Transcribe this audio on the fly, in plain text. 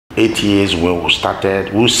8 years when we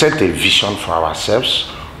started, we set a vision for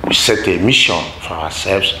ourselves, we set a mission for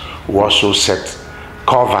ourselves, we also set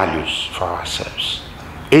core values for ourselves.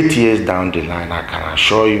 8 years down the line, I can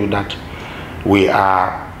assure you that we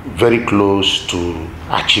are very close to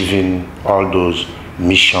achieving all those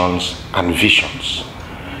missions and visions.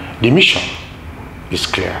 The mission is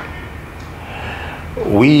clear.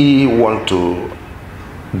 We want to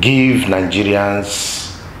give Nigerians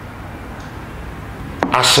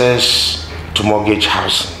access to mortgage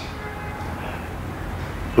housing,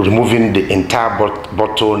 removing the entire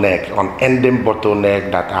bottleneck, unending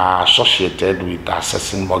bottleneck that are associated with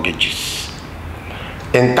accessing mortgages.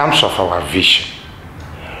 In terms of our vision,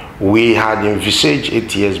 we had envisaged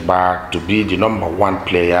 8 years back to be the #1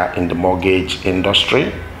 player in the mortgage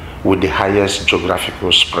industry with the highest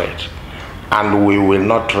geographical spread. And we will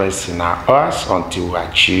not rest in our oars until we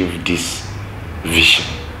achieve this vision.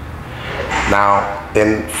 Now,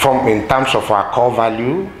 in terms of our core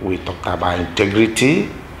value, we talked about integrity,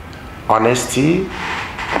 honesty,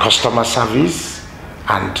 customer service,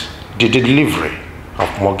 and the delivery of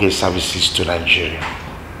mortgage services to Nigeria.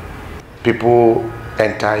 People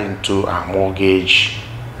enter into a mortgage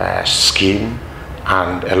scheme,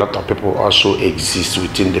 and a lot of people also exist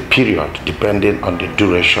within the period, depending on the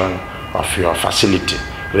duration of your facility,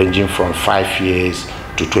 ranging from 5 years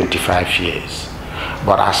to 25 years.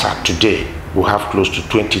 But as of today, we have close to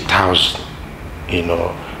 20,000,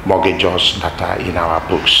 mortgagors that are in our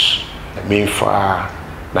books. Minfa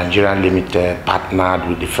Nigeria Limited partnered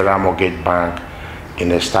with the Federal Mortgage Bank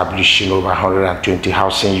in establishing over 120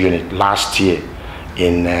 housing units last year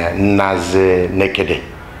in Naze Nekede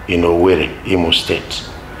in Owerri, Imo State.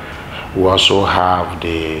 We also have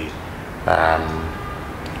the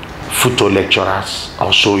photo lecturers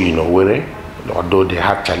also in Owerri, although they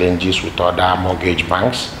had challenges with other mortgage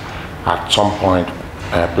banks. At some point,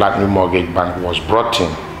 Platinum Mortgage Bank was brought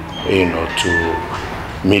in, to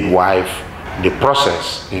midwife the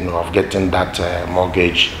process, of getting that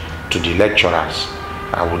mortgage to the lecturers.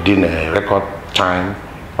 Within a record time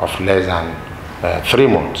of less than 3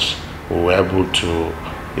 months, we were able to,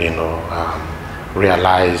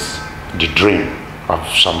 realize the dream of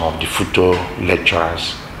some of the photo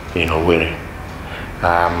lecturers in Owerri.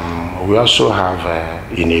 We also have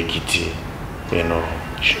in Ekiti,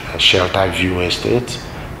 Shelter View Estate.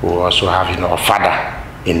 We also have, Fada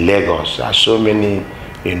in Lagos. There are so many,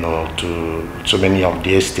 so many of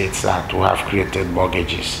the estates that we have created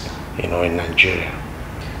mortgages, in Nigeria.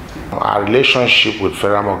 Our relationship with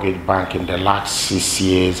Federal Mortgage Bank in the last 6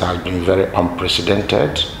 years has been very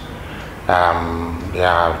unprecedented. They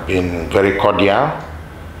have been very cordial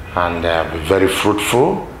and very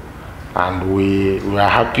fruitful, and we are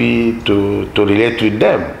happy to relate with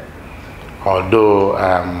them. Although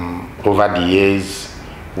over the years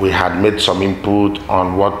we had made some input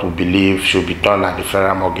on what we believe should be done at the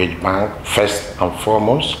Federal Mortgage Bank. First and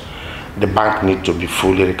foremost, the bank needs to be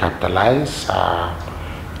fully recapitalized.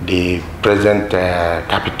 The present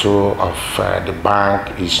capital of the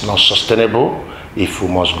bank is not sustainable if we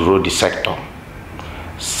must grow the sector.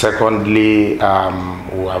 Secondly, we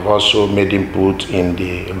have also made input in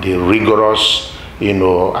the rigorous,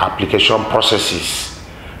 application processes.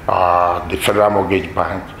 The Federal Mortgage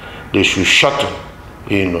Bank, they should shorten,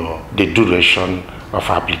 the duration of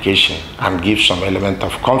application and give some element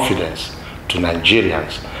of confidence to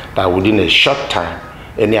Nigerians that within a short time,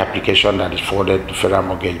 any application that is forwarded to Federal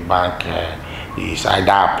Mortgage Bank is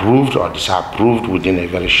either approved or disapproved within a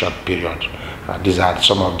very short period. These are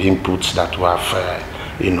some of the inputs that we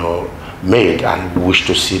have, made, and we wish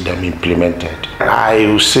to see them implemented. I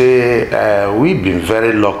will say we've been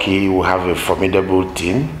very lucky. We have a formidable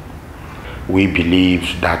team. We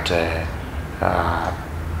believe that a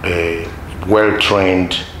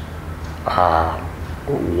well-trained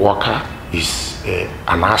worker is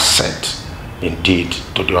an asset indeed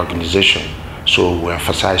to the organization. So we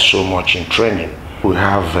emphasize so much in training. We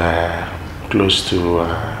have close to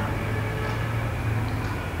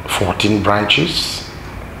 14 branches.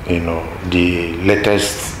 The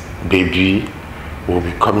latest baby will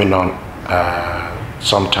be coming on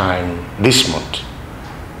sometime this month,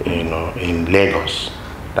 in Lagos.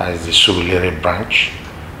 That is the Surulere branch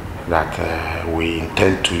that we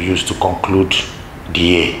intend to use to conclude the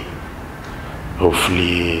year.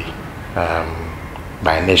 Hopefully,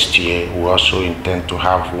 by next year, we also intend to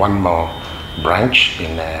have one more branch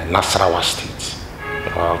in Nasarawa State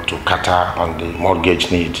to cater on the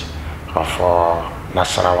mortgage need of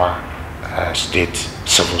Nasarawa State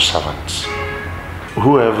civil servants.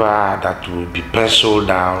 Whoever that will be penciled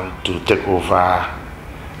down to take over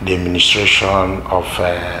the administration of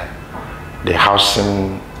the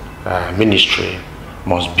housing ministry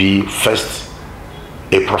must be first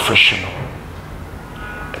a professional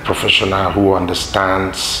who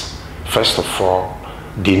understands, first of all,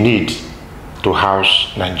 the need to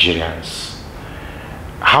house Nigerians.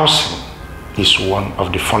 Housing is one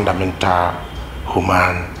of the fundamental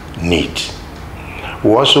human needs.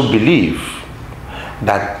 We also believe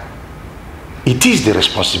that it is the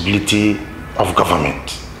responsibility of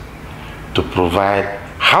government to provide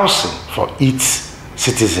housing for its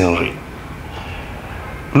citizenry.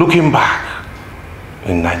 Looking back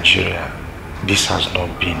in Nigeria, this has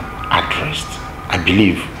not been addressed. I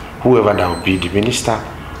believe whoever that will be the minister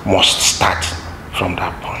must start from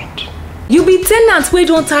that point. You be tenant wey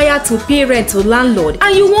don tire to pay rent to landlord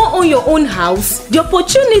and you wan own your own house? The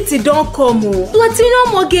opportunity don come o.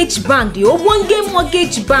 Platinum Mortgage Bank, the ogbonge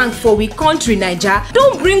mortgage bank for we country Naija,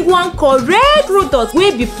 don bring one correct product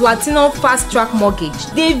wey be Platinum Fast Track Mortgage.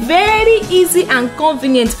 Dey very easy and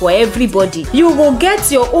convenient for everybody. You go get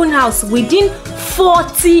your own house within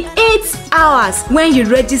 48 hours when you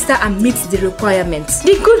register and meet the requirements.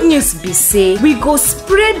 The good news be say we go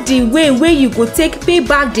spread the way wey you go take pay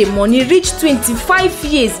back the money reach 25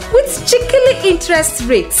 years with chikili interest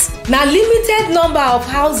rates. Na limited number of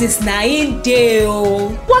houses na in dey o.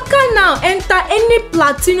 Waka now enter any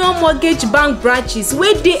Platinum Mortgage Bank branches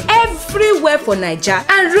wey dey everywhere for Naija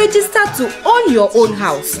and register to own your own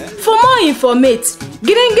house. For more information,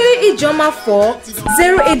 Giringiri Ijoma for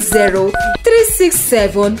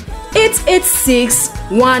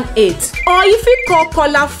 080-367-88618 or if you call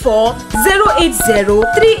caller for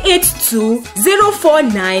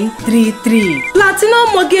 080-382-04933.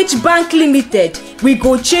 Platinum Mortgage Bank Limited, we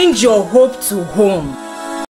go change your hope to home.